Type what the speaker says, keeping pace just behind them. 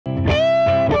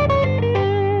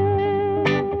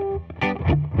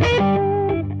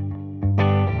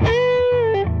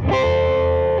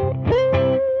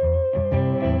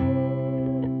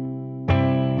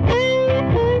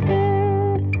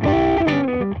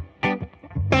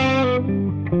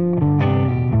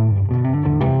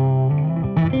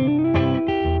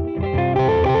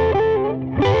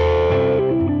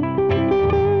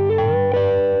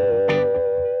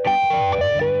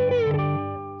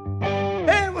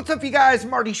What's up, you guys?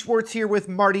 Marty Schwartz here with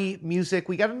Marty Music.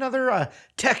 We got another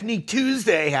Technique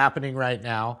Tuesday happening right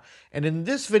now. And in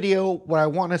this video, what I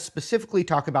want to specifically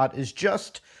talk about is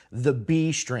just the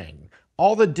B string.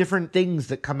 All the different things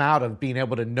that come out of being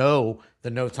able to know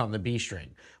the notes on the B string.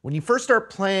 When you first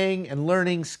start playing and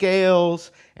learning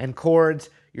scales and chords,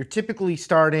 you're typically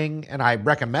starting, and I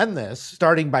recommend this,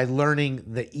 starting by learning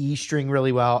the E string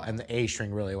really well and the A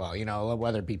string really well. You know,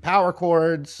 whether it be power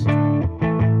chords,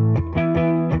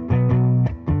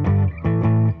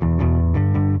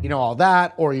 you know, all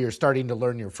that, or you're starting to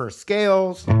learn your first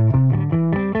scales. You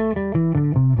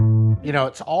know,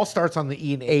 it all starts on the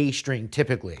E and A string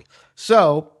typically.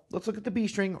 So let's look at the B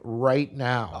string right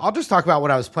now. I'll just talk about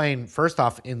what I was playing first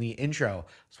off in the intro. I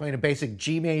was playing a basic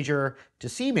G major to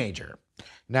C major.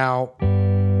 Now,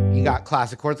 you got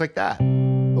classic chords like that.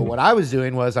 But what I was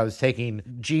doing was I was taking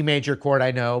G major chord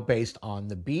I know based on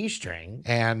the B string,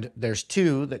 and there's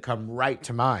two that come right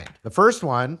to mind. The first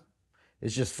one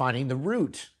is just finding the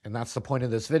root, and that's the point of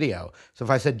this video. So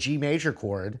if I said G major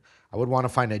chord, I would want to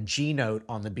find a G note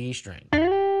on the B string.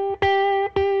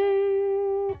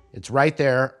 It's right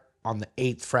there on the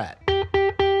 8th fret.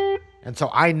 And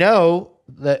so I know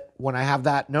that when I have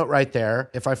that note right there,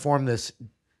 if I form this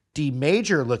D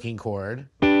major looking chord,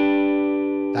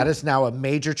 that is now a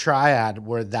major triad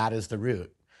where that is the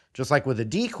root. Just like with a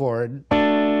D chord,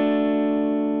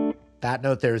 that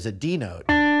note there is a D note.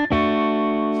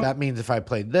 So that means if I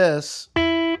played this,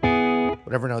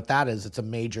 whatever note that is, it's a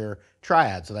major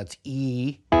triad. So that's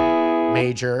E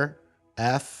major,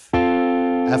 F,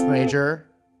 F major,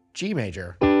 G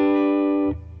major.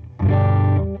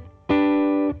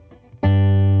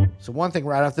 So one thing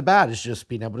right off the bat is just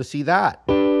being able to see that.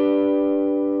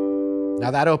 Now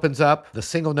that opens up the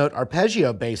single note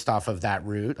arpeggio based off of that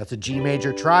root. That's a G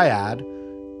major triad.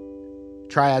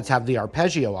 Triads have the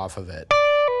arpeggio off of it.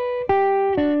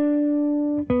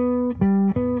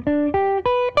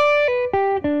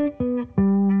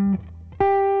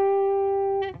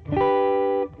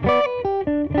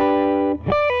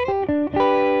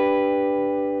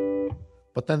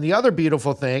 But then the other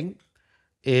beautiful thing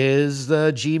is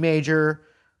the G major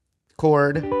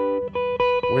chord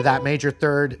where that major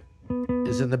third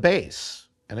is in the bass,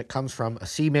 and it comes from a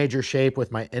C major shape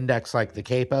with my index like the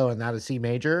capo, and that is C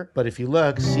major. But if you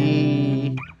look,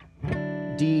 C,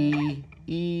 D,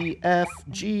 E, F,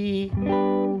 G.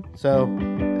 So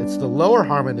it's the lower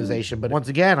harmonization, but once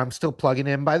again, I'm still plugging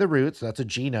in by the root, so that's a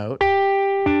G note.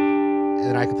 And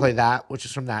then I can play that, which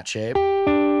is from that shape.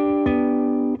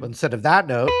 But instead of that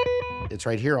note, it's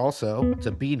right here also. It's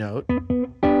a B note. So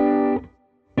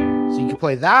you can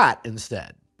play that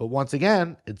instead. But once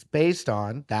again, it's based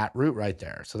on that root right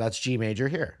there. So that's G major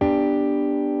here.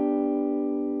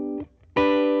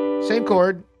 Same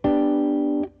chord.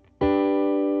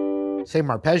 Same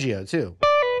arpeggio too.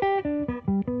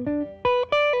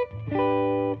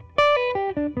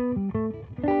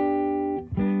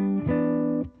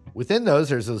 Within those,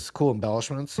 there's those cool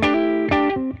embellishments.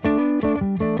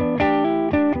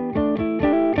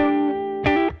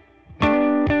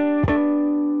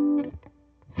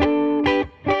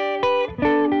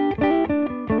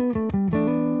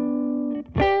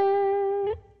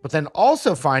 But then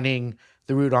also finding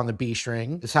the root on the B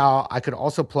string is how I could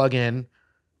also plug in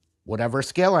whatever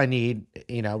scale I need.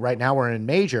 You know, right now we're in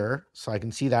major, so I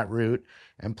can see that root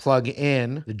and plug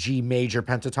in the G major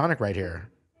pentatonic right here.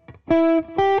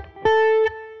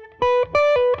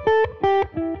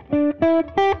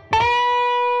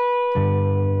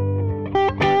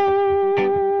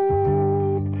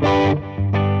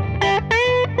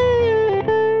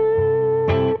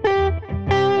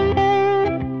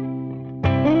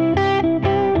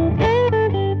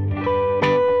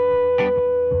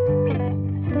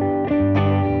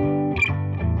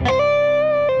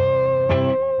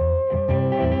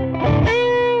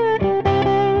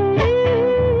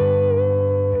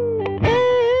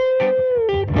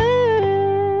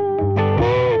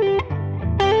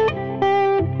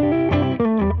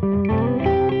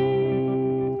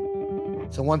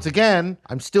 So once again,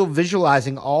 I'm still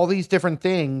visualizing all these different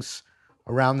things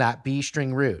around that B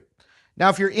string root. Now,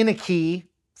 if you're in a key,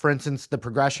 for instance, the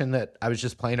progression that I was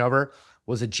just playing over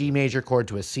was a G major chord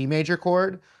to a C major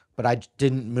chord, but I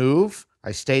didn't move.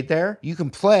 I stayed there. You can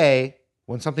play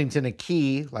when something's in a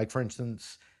key, like for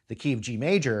instance, the key of G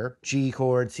major, G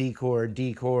chord, C chord,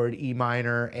 D chord, E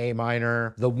minor, A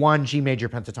minor. The one G major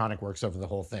pentatonic works over the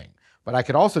whole thing. But I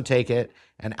could also take it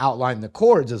and outline the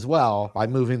chords as well by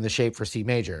moving the shape for C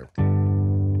major.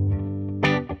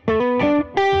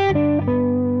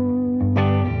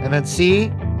 And then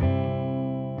C.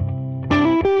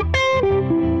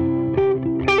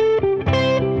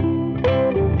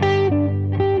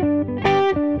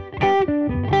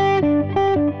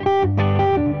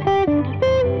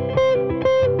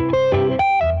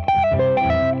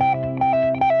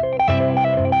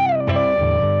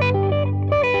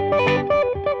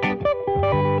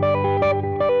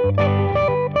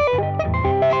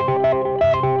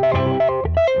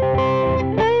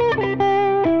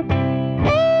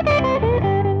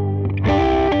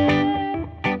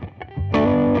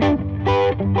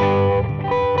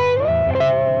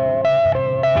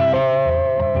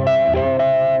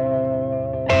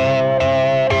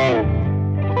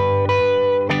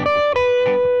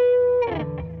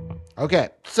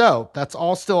 So that's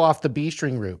all still off the B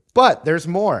string root, but there's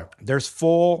more. There's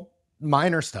full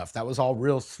minor stuff. That was all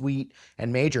real sweet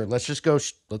and major. Let's go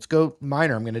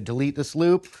minor. I'm going to delete this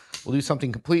loop. We'll do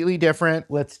something completely different.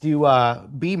 Let's do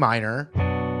B minor.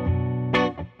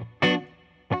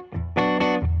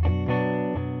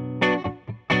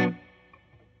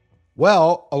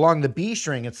 Well, along the B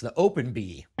string, it's the open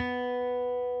B.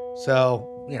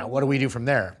 So, you know, what do we do from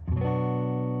there?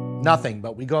 Nothing,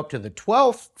 but we go up to the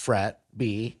 12th fret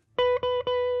B,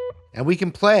 and we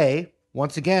can play,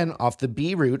 once again, off the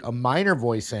B root, a minor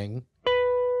voicing.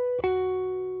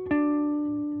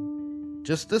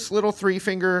 Just this little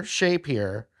 3-finger shape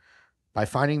here by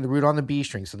finding the root on the B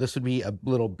string. So this would be a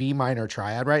little B minor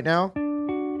triad right now.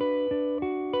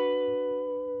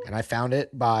 And I found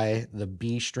it by the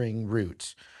B string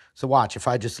root. So watch, if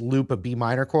I just loop a B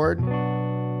minor chord,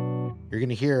 you're going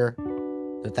to hear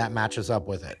that that matches up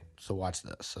with it. So watch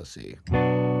this. Let's see.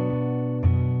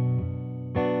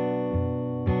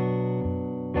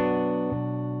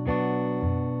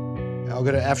 I'll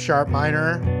go to F sharp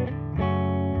minor.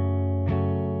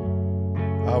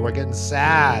 Oh, we're getting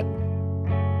sad.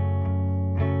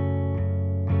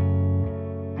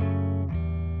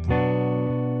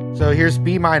 So here's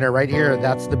B minor right here.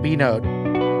 That's the B note.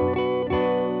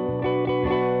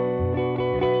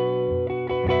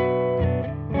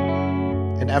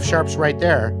 And F sharp's right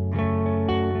there.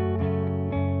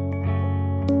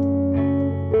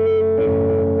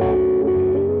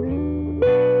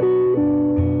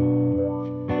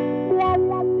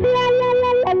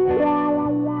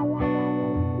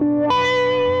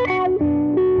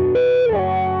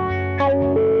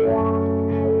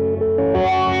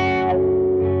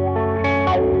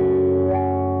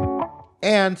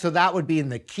 And so that would be in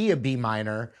the key of B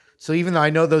minor. So even though I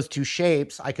know those two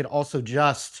shapes, I could also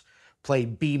just play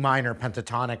B minor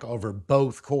pentatonic over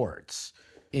both chords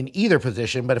in either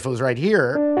position. But if it was right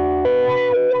here,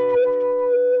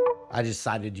 I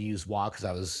decided to use wah because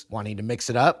I was wanting to mix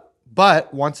it up.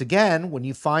 But once again, when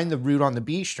you find the root on the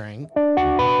B string,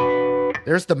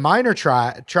 there's the minor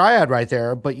triad right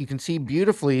there, but you can see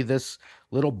beautifully this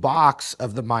little box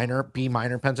of the minor B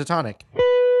minor pentatonic.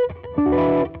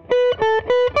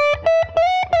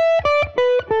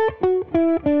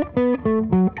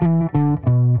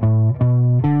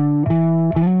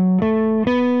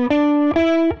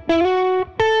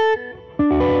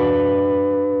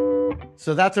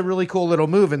 So that's a really cool little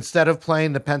move. Instead of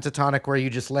playing the pentatonic where you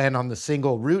just land on the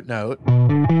single root note,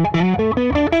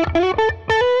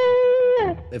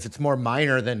 if it's more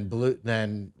minor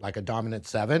than like a dominant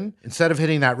 7, instead of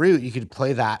hitting that root, you could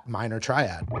play that minor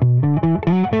triad.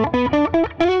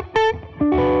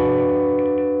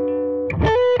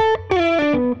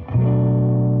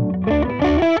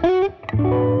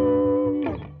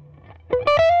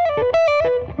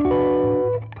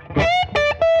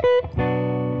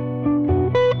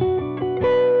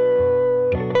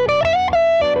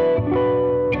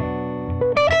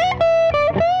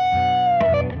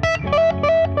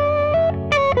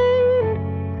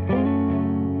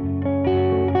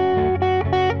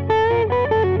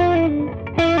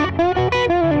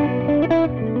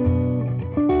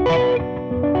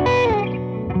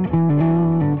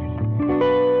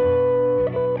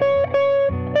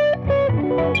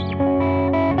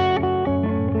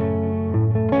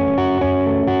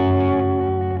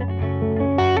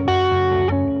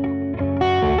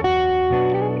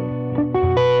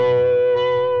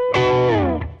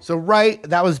 So right,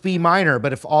 that was B minor,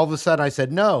 but if all of a sudden I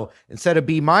said no, instead of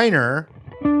B minor,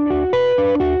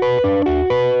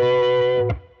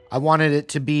 I wanted it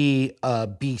to be a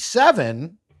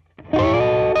B7.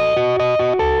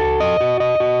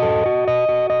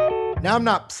 Now I'm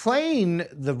not playing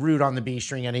the root on the B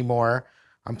string anymore.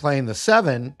 I'm playing the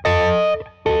 7,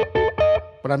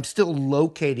 but I'm still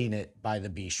locating it by the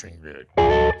B string root.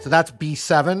 So that's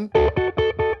B7.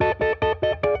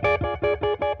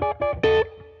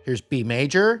 Here's B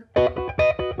major.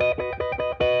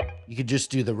 You could just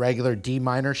do the regular D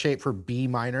minor shape for B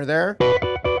minor there.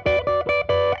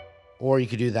 Or you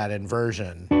could do that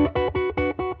inversion.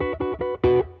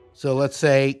 So let's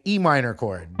say E minor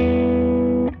chord,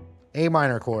 A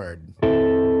minor chord,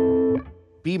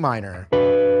 B minor,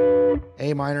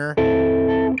 A minor,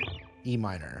 E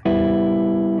minor.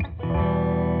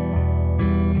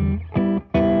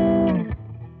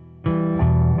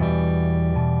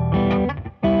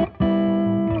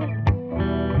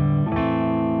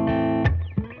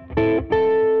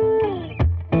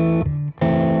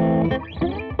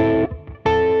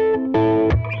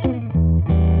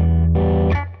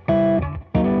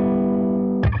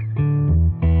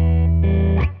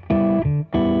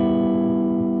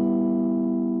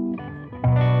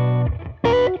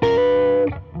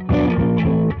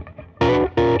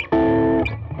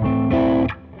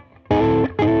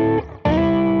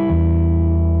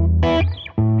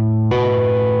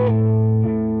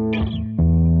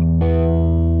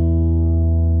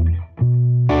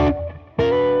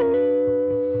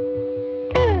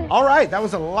 that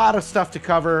was a lot of stuff to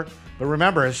cover. But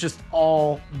remember, it's just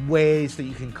all ways that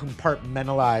you can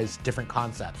compartmentalize different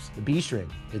concepts. The B string,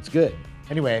 it's good.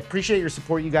 Anyway, I appreciate your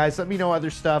support, you guys. Let me know other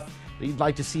stuff that you'd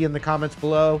like to see in the comments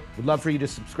below. Would love for you to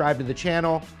subscribe to the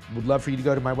channel. Would love for you to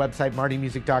go to my website,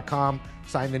 martymusic.com,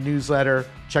 sign the newsletter,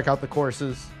 check out the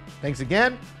courses. Thanks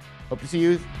again. Hope to see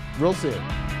you real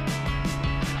soon.